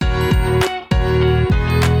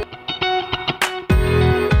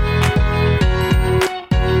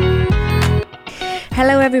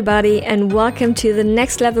everybody, and welcome to the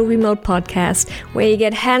Next Level Remote podcast, where you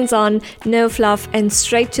get hands-on, no fluff, and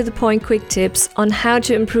straight to the point quick tips on how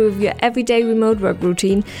to improve your everyday remote work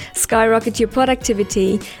routine, skyrocket your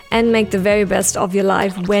productivity, and make the very best of your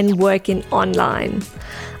life when working online.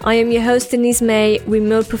 I am your host, Denise May,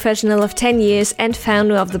 remote professional of 10 years and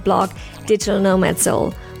founder of the blog Digital Nomad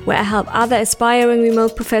Soul, where I help other aspiring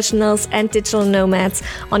remote professionals and digital nomads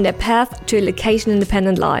on their path to a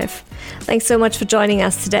location-independent life. Thanks so much for joining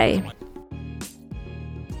us today.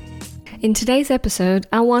 In today's episode,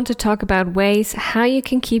 I want to talk about ways how you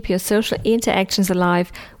can keep your social interactions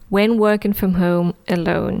alive when working from home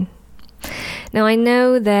alone. Now, I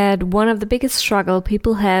know that one of the biggest struggles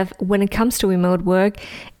people have when it comes to remote work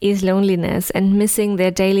is loneliness and missing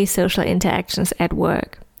their daily social interactions at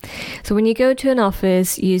work. So when you go to an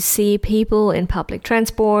office, you see people in public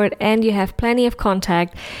transport and you have plenty of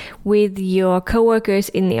contact with your coworkers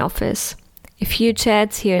in the office. A few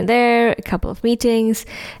chats here and there, a couple of meetings,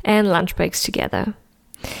 and lunch breaks together.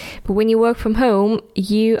 But when you work from home,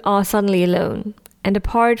 you are suddenly alone. And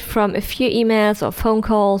apart from a few emails or phone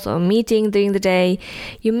calls or meeting during the day,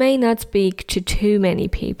 you may not speak to too many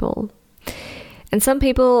people. And some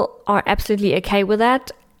people are absolutely okay with that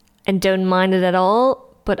and don't mind it at all,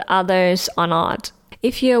 but others are not.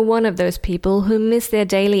 If you're one of those people who miss their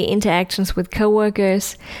daily interactions with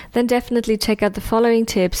coworkers, then definitely check out the following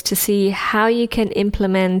tips to see how you can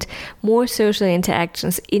implement more social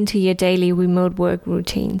interactions into your daily remote work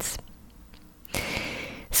routines.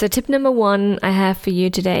 So tip number 1 I have for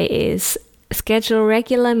you today is schedule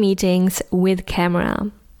regular meetings with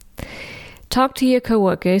camera. Talk to your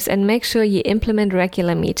coworkers and make sure you implement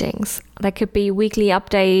regular meetings. That could be weekly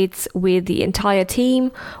updates with the entire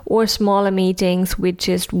team or smaller meetings with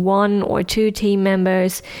just 1 or 2 team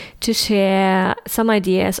members to share some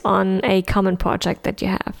ideas on a common project that you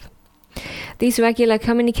have. These regular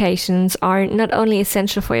communications are not only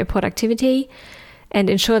essential for your productivity and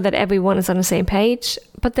ensure that everyone is on the same page,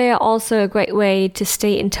 but they are also a great way to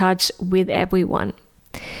stay in touch with everyone.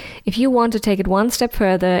 If you want to take it one step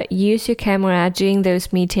further, use your camera during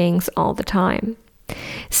those meetings all the time.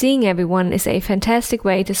 Seeing everyone is a fantastic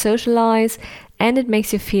way to socialize, and it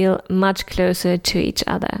makes you feel much closer to each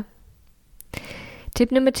other.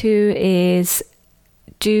 Tip number 2 is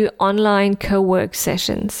do online co-work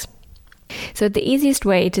sessions. So the easiest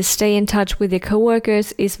way to stay in touch with your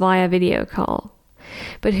coworkers is via video call.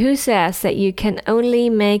 But who says that you can only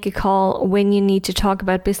make a call when you need to talk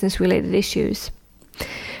about business-related issues?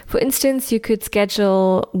 For instance, you could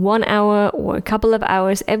schedule 1 hour or a couple of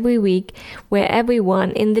hours every week where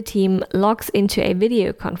everyone in the team logs into a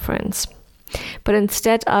video conference. But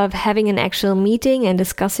instead of having an actual meeting and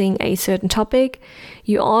discussing a certain topic,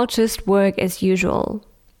 you all just work as usual.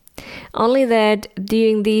 Only that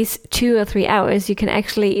during these 2 or 3 hours, you can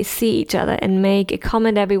actually see each other and make a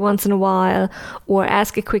comment every once in a while or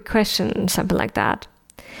ask a quick question, something like that.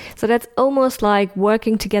 So that's almost like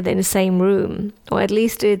working together in the same room, or at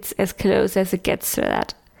least it's as close as it gets to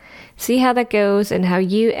that. See how that goes and how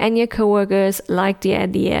you and your coworkers like the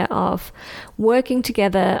idea of working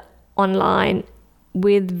together online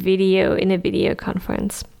with video in a video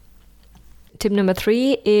conference. Tip number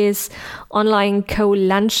 3 is online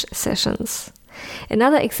co-lunch sessions.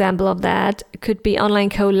 Another example of that could be online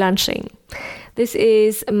co-lunching. This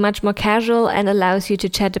is much more casual and allows you to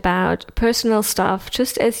chat about personal stuff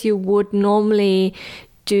just as you would normally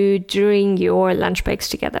do during your lunch breaks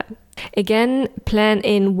together. Again, plan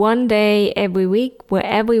in 1 day every week where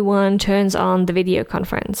everyone turns on the video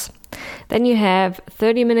conference. Then you have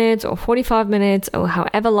 30 minutes or 45 minutes or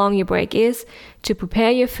however long your break is to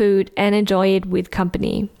prepare your food and enjoy it with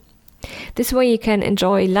company. This way you can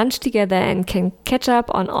enjoy lunch together and can catch up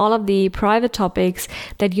on all of the private topics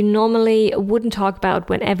that you normally wouldn't talk about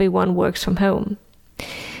when everyone works from home.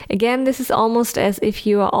 Again, this is almost as if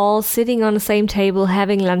you are all sitting on the same table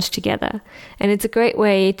having lunch together, and it's a great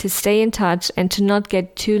way to stay in touch and to not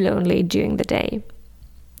get too lonely during the day.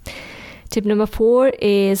 Tip number 4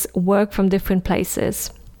 is work from different places.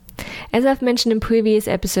 As I've mentioned in previous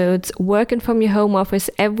episodes, working from your home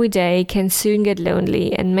office every day can soon get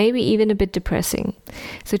lonely and maybe even a bit depressing.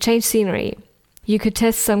 So change scenery. You could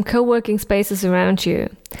test some co-working spaces around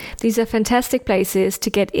you. These are fantastic places to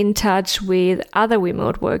get in touch with other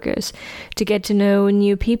remote workers, to get to know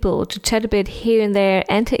new people, to chat a bit here and there,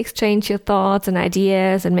 and to exchange your thoughts and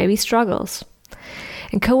ideas and maybe struggles.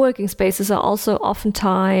 And co-working spaces are also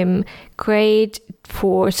oftentimes great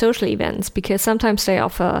for social events because sometimes they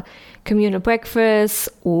offer communal breakfasts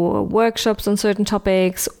or workshops on certain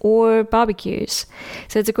topics or barbecues.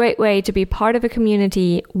 So it's a great way to be part of a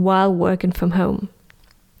community while working from home.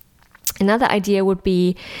 Another idea would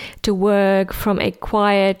be to work from a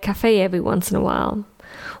quiet cafe every once in a while.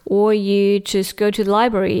 Or you just go to the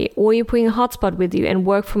library, or you bring a hotspot with you and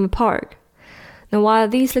work from a park. Now, while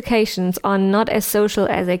these locations are not as social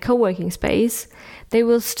as a co-working space, they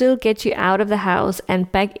will still get you out of the house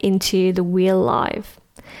and back into the real life.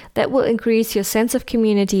 That will increase your sense of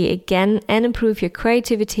community again and improve your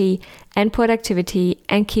creativity and productivity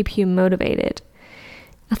and keep you motivated.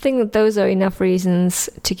 I think that those are enough reasons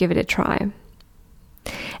to give it a try.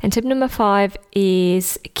 And tip number 5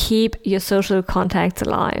 is keep your social contacts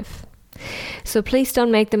alive. So please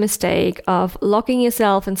don't make the mistake of locking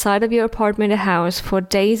yourself inside of your apartment or house for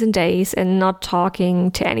days and days and not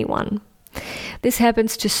talking to anyone. This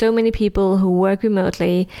happens to so many people who work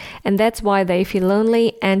remotely, and that's why they feel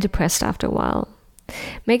lonely and depressed after a while.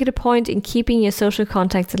 Make it a point in keeping your social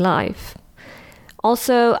contacts alive.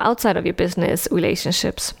 Also outside of your business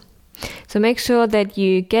relationships. So make sure that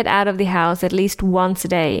you get out of the house at least once a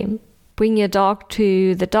day. Bring your dog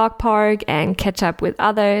to the dog park and catch up with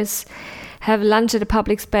others. Have lunch at a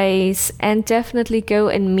public space and definitely go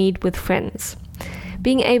and meet with friends.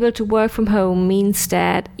 Being able to work from home means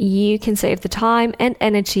that you can save the time and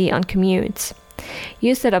energy on commutes.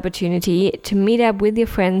 Use that opportunity to meet up with your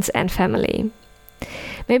friends and family.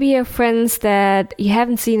 Maybe you have friends that you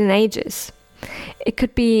haven't seen in ages. It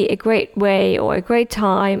could be a great way or a great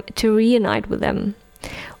time to reunite with them.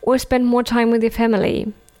 Or spend more time with your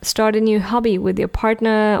family. Start a new hobby with your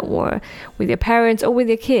partner or with your parents or with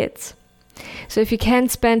your kids. So if you can't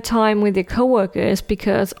spend time with your coworkers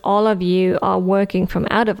because all of you are working from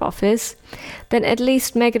out of office, then at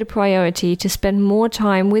least make it a priority to spend more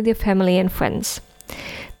time with your family and friends.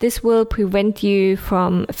 This will prevent you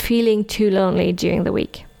from feeling too lonely during the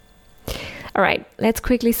week. All right, let's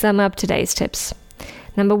quickly sum up today's tips.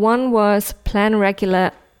 Number 1 was plan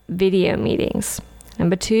regular video meetings.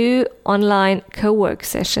 Number 2, online co-work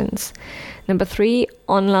sessions. Number 3,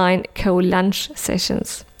 online co-lunch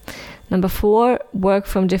sessions. Number 4, work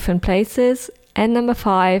from different places. And number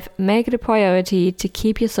 5, make it a priority to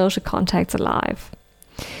keep your social contacts alive.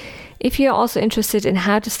 If you're also interested in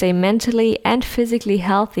how to stay mentally and physically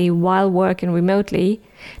healthy while working remotely,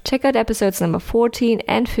 check out episodes number 14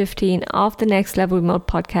 and 15 of the Next Level Remote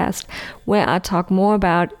podcast, where I talk more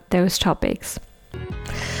about those topics.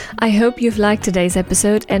 I hope you've liked today's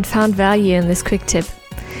episode and found value in this quick tip.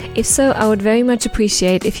 If so, I would very much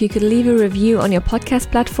appreciate if you could leave a review on your podcast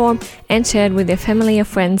platform and share it with your family or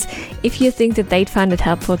friends if you think that they'd find it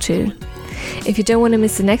helpful too. If you don't want to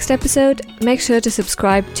miss the next episode, make sure to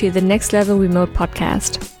subscribe to the Next Level Remote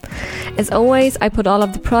podcast. As always, I put all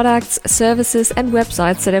of the products, services, and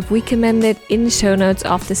websites that I've recommended in the show notes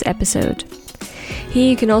of this episode. Here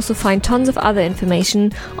you can also find tons of other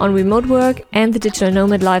information on remote work and the digital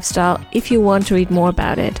nomad lifestyle if you want to read more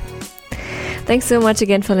about it. Thanks so much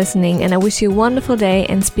again for listening, and I wish you a wonderful day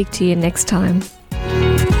and speak to you next time.